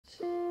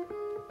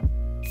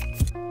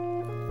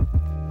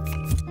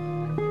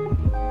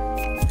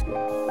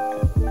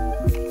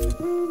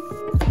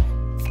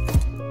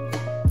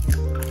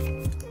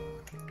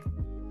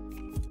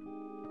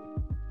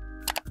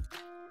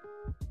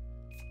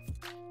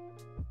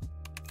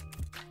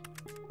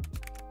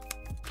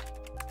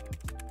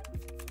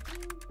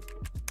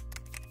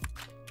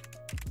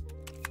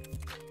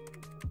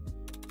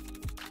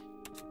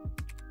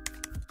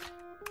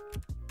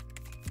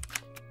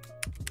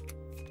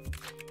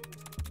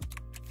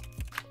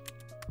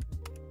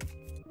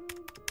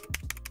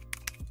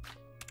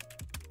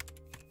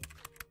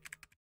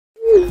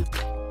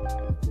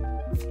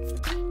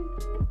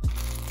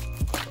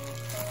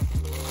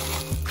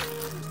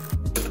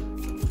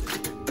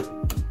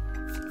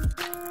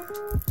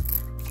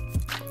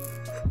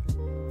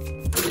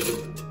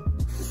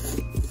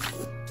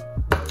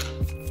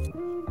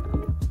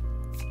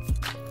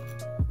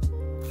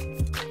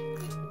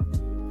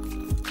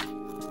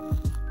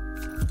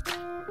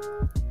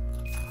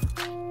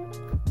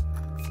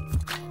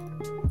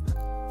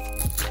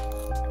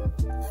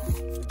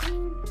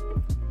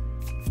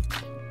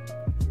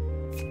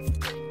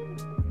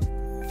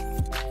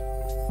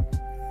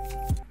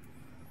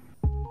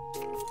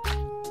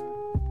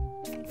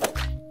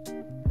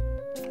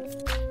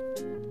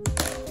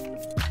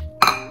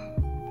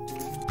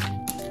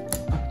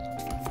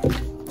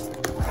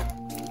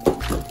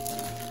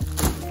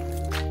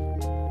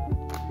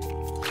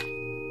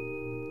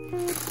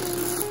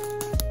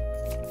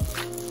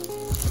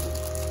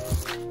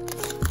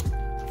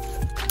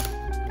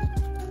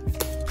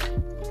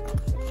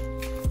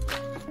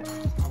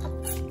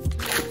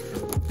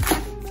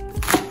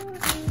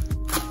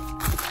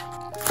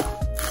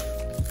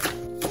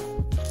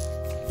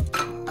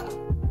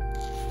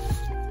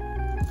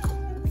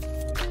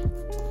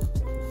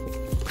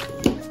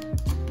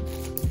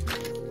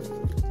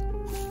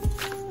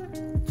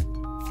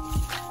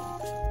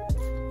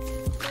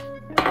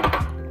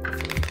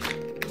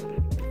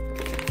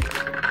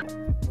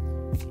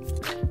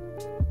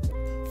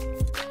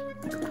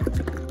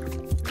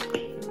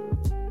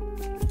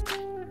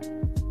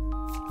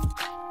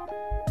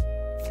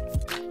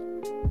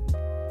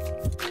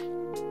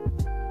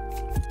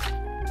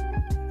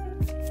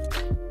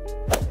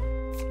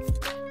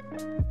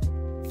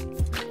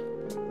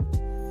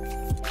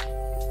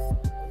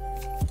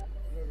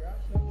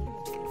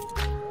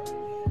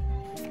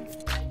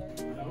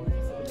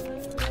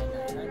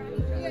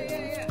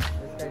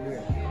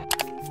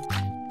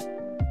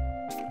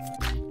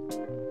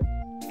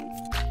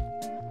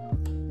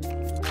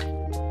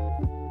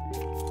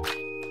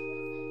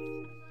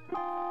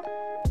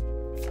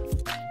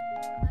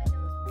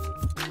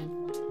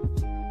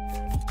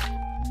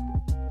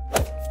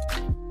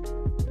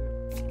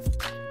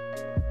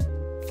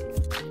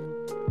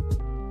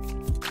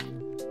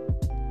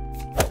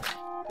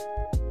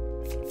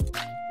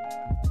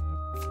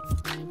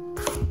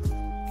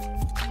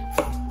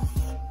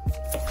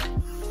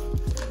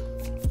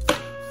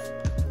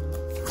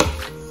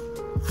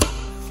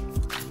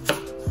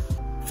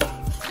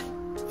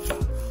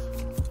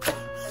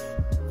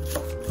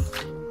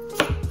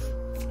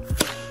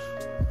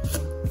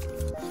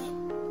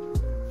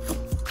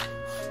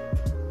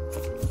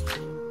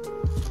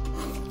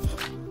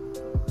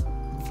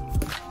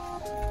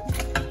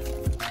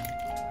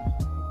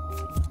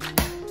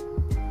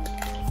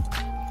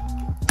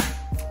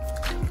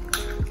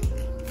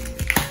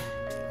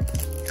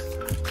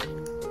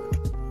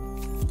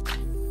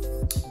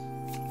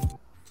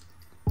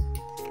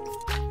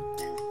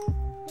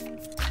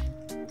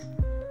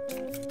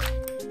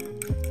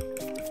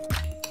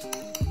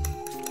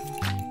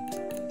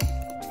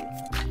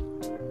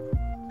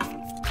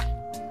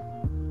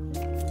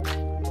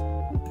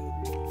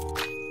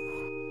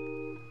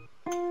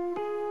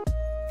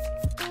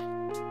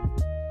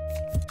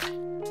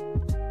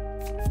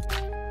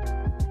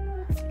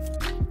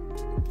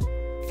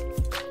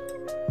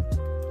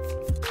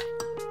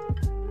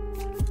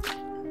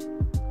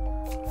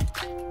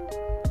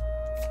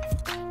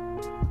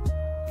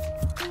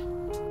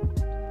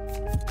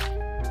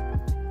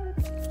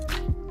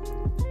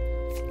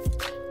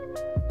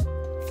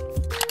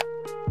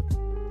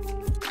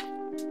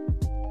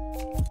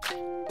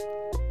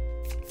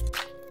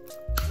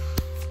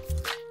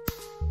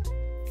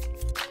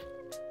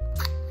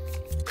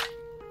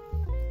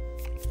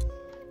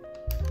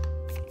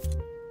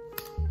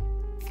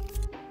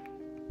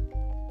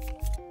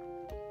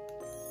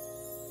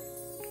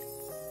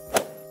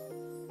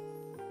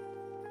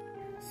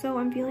So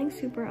I'm feeling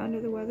super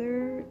under the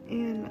weather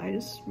and I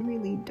just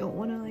really don't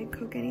want to like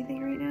cook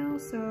anything right now.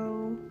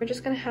 So we're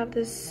just gonna have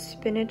this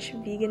spinach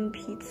vegan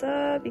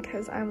pizza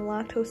because I'm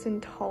lactose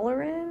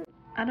intolerant.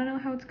 I don't know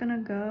how it's gonna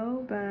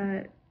go,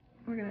 but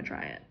we're gonna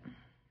try it.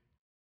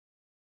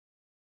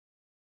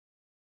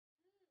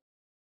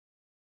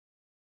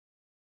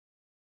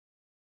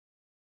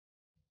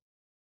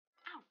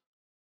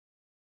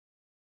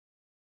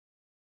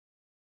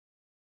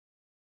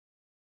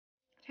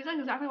 Tastes like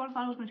exactly what I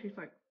thought it was gonna taste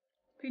like.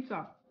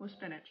 Pizza with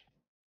spinach.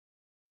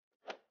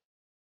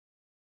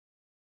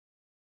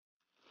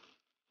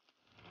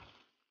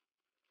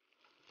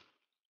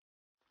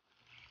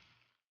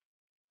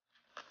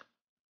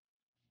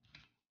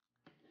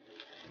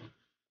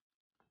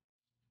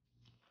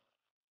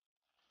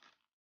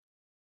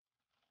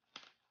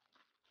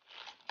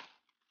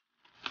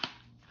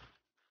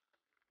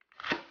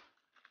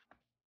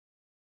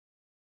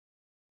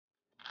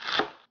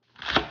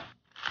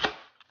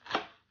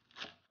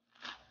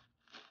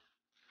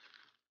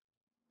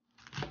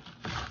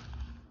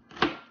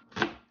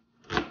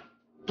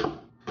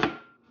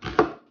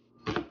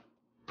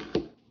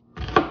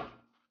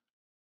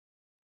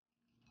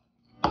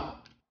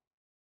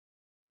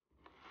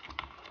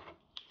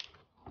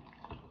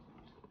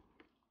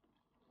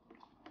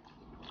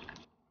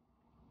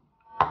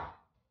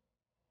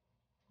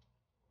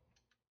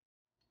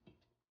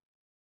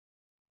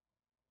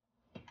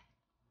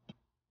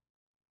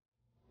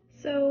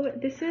 So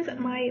this is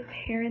my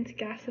parents'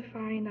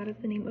 gasifying, that is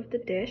the name of the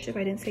dish, if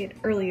I didn't say it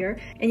earlier.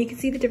 And you can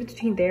see the difference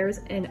between theirs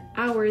and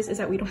ours is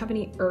that we don't have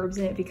any herbs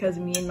in it because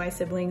me and my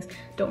siblings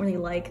don't really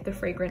like the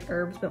fragrant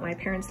herbs, but my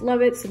parents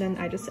love it. So then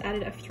I just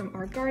added a few from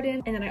our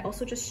garden. And then I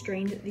also just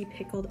strained the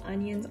pickled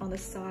onions on the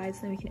side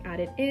so then we can add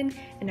it in.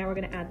 And now we're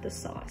gonna add the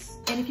sauce.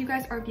 And if you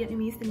guys are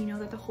Vietnamese, then you know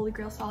that the holy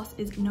grail sauce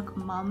is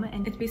𝓽𝓾𝓮𝓼𝓭𝓪.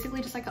 And it's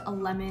basically just like a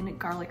lemon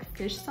garlic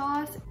fish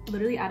sauce,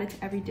 literally added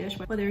to every dish,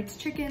 whether it's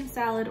chicken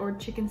salad or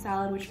chicken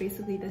salad, which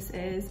basically this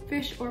is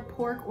fish or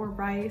pork or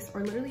rice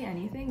or literally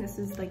anything. This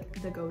is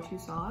like the go-to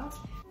sauce.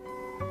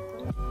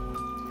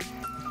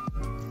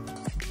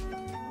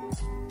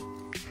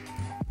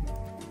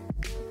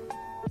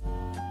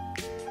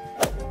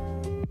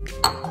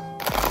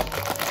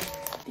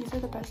 These are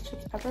the best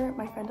chips ever.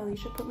 My friend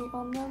Alicia put me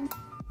on them.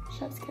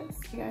 Chef's kiss.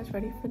 You guys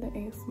ready for the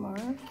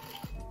ASMR?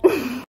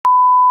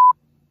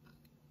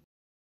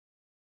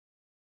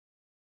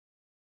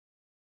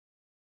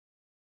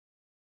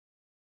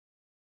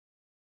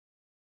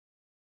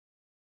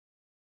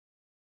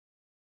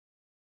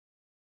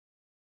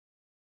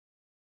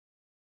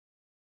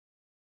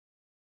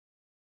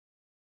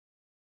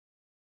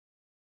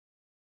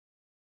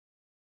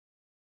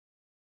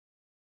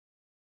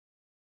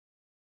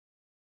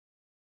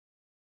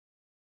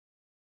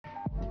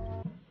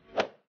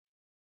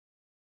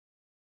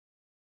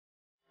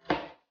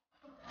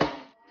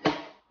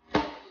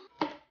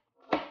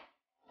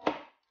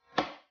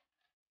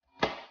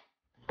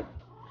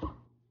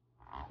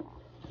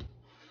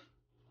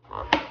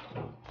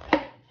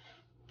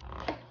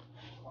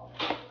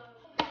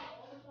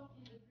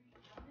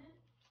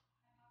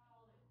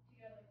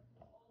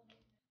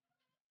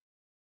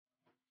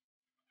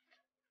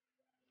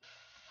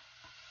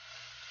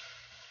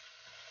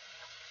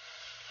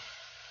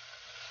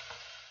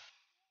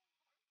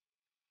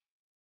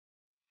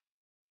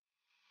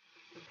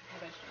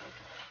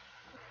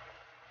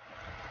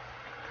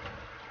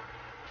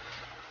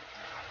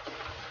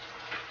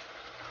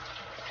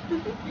 I'm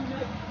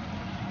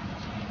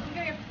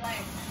gonna get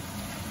flanked.